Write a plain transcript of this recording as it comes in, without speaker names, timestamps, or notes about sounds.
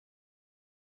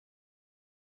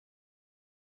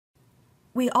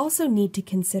We also need to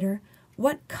consider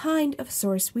what kind of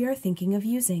source we are thinking of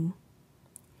using.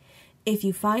 If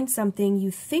you find something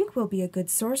you think will be a good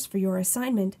source for your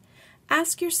assignment,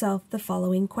 ask yourself the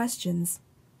following questions.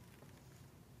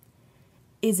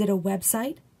 Is it a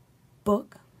website,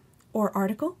 book, or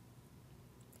article?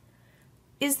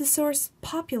 Is the source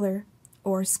popular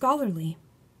or scholarly?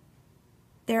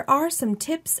 There are some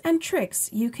tips and tricks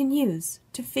you can use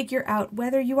to figure out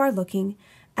whether you are looking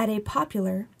at a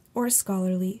popular or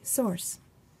scholarly source.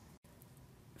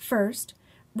 First,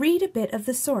 read a bit of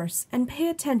the source and pay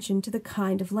attention to the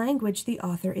kind of language the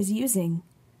author is using.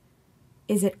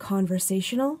 Is it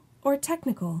conversational or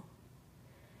technical?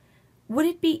 Would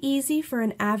it be easy for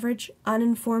an average,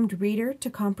 uninformed reader to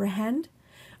comprehend,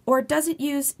 or does it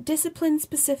use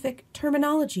discipline-specific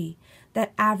terminology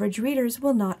that average readers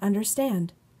will not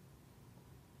understand?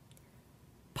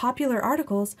 Popular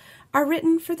articles are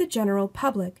written for the general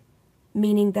public,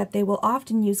 meaning that they will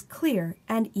often use clear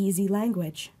and easy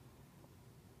language.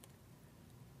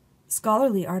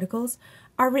 Scholarly articles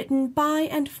are written by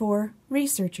and for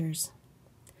researchers.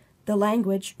 The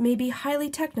language may be highly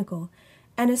technical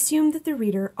and assume that the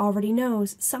reader already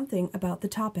knows something about the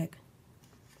topic.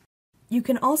 You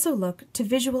can also look to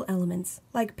visual elements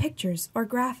like pictures or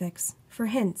graphics for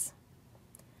hints.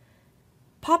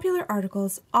 Popular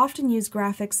articles often use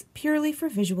graphics purely for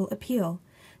visual appeal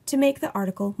to make the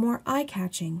article more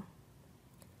eye-catching.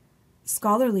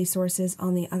 Scholarly sources,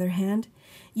 on the other hand,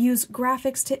 use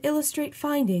graphics to illustrate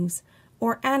findings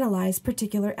or analyze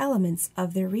particular elements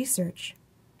of their research.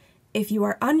 If you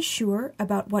are unsure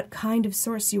about what kind of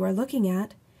source you are looking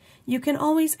at, you can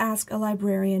always ask a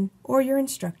librarian or your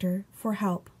instructor for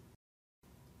help.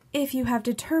 If you have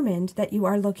determined that you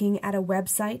are looking at a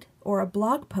website or a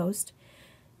blog post,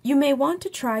 you may want to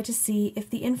try to see if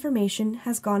the information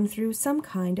has gone through some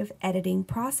kind of editing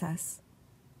process.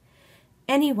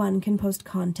 Anyone can post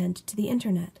content to the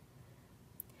internet.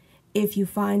 If you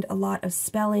find a lot of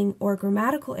spelling or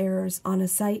grammatical errors on a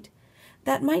site,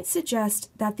 that might suggest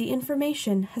that the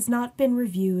information has not been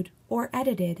reviewed or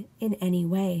edited in any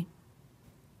way.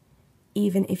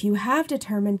 Even if you have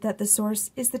determined that the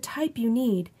source is the type you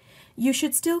need, you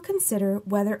should still consider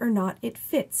whether or not it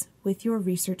fits with your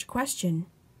research question.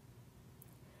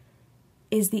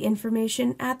 Is the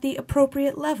information at the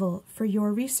appropriate level for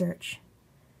your research?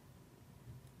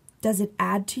 Does it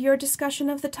add to your discussion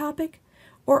of the topic,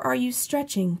 or are you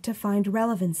stretching to find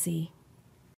relevancy?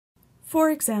 For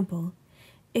example,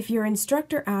 if your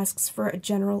instructor asks for a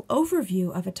general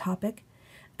overview of a topic,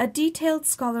 a detailed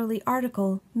scholarly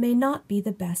article may not be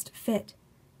the best fit.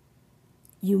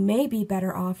 You may be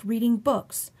better off reading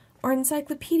books or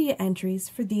encyclopedia entries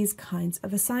for these kinds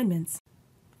of assignments.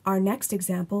 Our next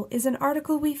example is an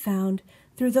article we found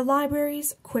through the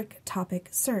library's Quick Topic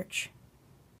search.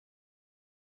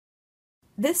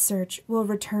 This search will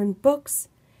return books,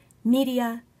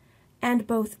 media, and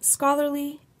both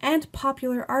scholarly and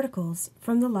popular articles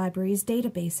from the library's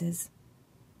databases.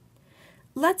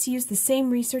 Let's use the same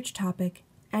research topic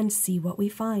and see what we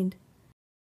find.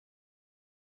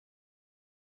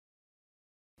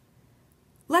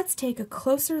 Let's take a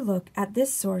closer look at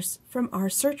this source from our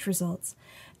search results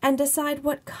and decide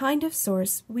what kind of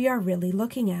source we are really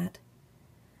looking at.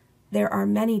 There are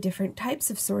many different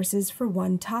types of sources for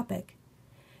one topic.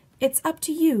 It's up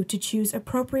to you to choose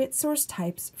appropriate source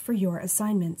types for your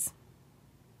assignments.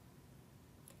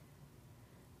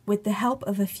 With the help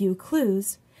of a few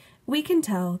clues, we can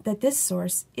tell that this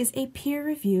source is a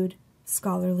peer-reviewed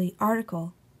scholarly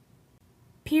article.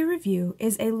 Peer review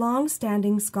is a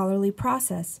long-standing scholarly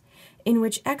process in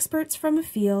which experts from a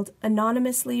field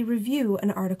anonymously review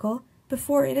an article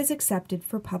before it is accepted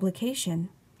for publication.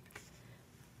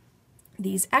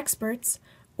 These experts,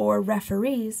 or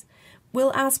referees,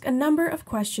 will ask a number of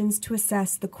questions to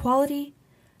assess the quality,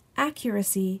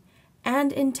 accuracy,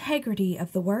 and integrity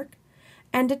of the work,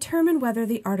 and determine whether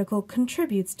the article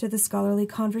contributes to the scholarly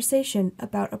conversation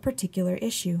about a particular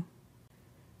issue.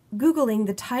 Googling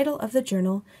the title of the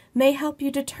journal may help you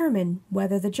determine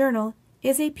whether the journal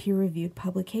is a peer-reviewed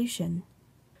publication.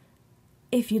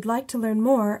 If you'd like to learn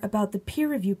more about the peer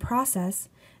review process,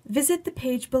 visit the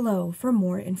page below for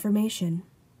more information.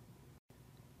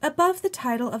 Above the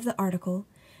title of the article,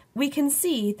 we can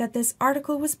see that this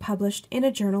article was published in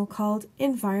a journal called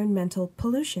Environmental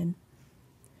Pollution.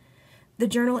 The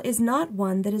journal is not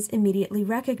one that is immediately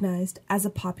recognized as a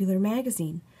popular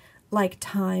magazine, like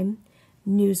Time,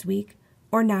 Newsweek,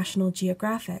 or National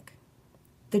Geographic.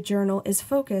 The journal is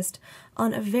focused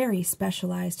on a very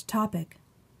specialized topic.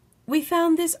 We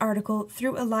found this article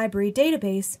through a library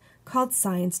database called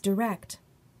Science Direct.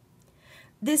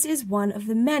 This is one of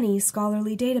the many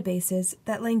scholarly databases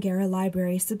that Langara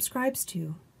Library subscribes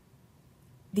to.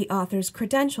 The author's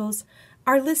credentials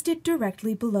are listed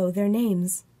directly below their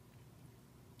names.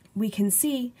 We can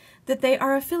see that they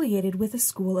are affiliated with a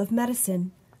school of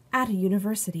medicine at a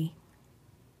university.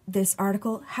 This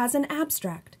article has an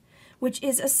abstract, which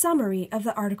is a summary of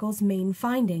the article's main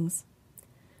findings.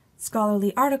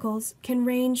 Scholarly articles can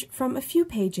range from a few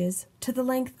pages to the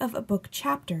length of a book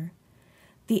chapter.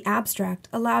 The abstract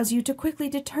allows you to quickly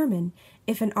determine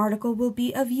if an article will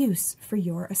be of use for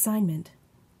your assignment.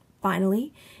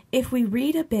 Finally, if we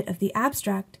read a bit of the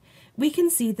abstract, we can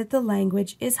see that the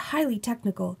language is highly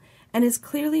technical and is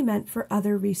clearly meant for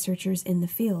other researchers in the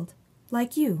field,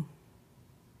 like you.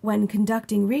 When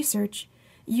conducting research,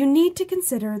 you need to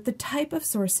consider the type of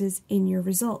sources in your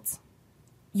results.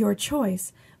 Your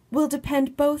choice will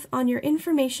depend both on your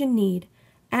information need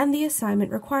and the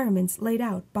assignment requirements laid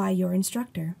out by your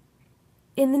instructor.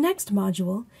 In the next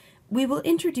module, we will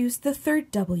introduce the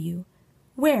third W,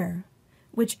 where,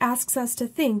 which asks us to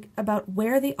think about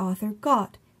where the author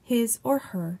got his or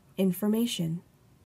her information.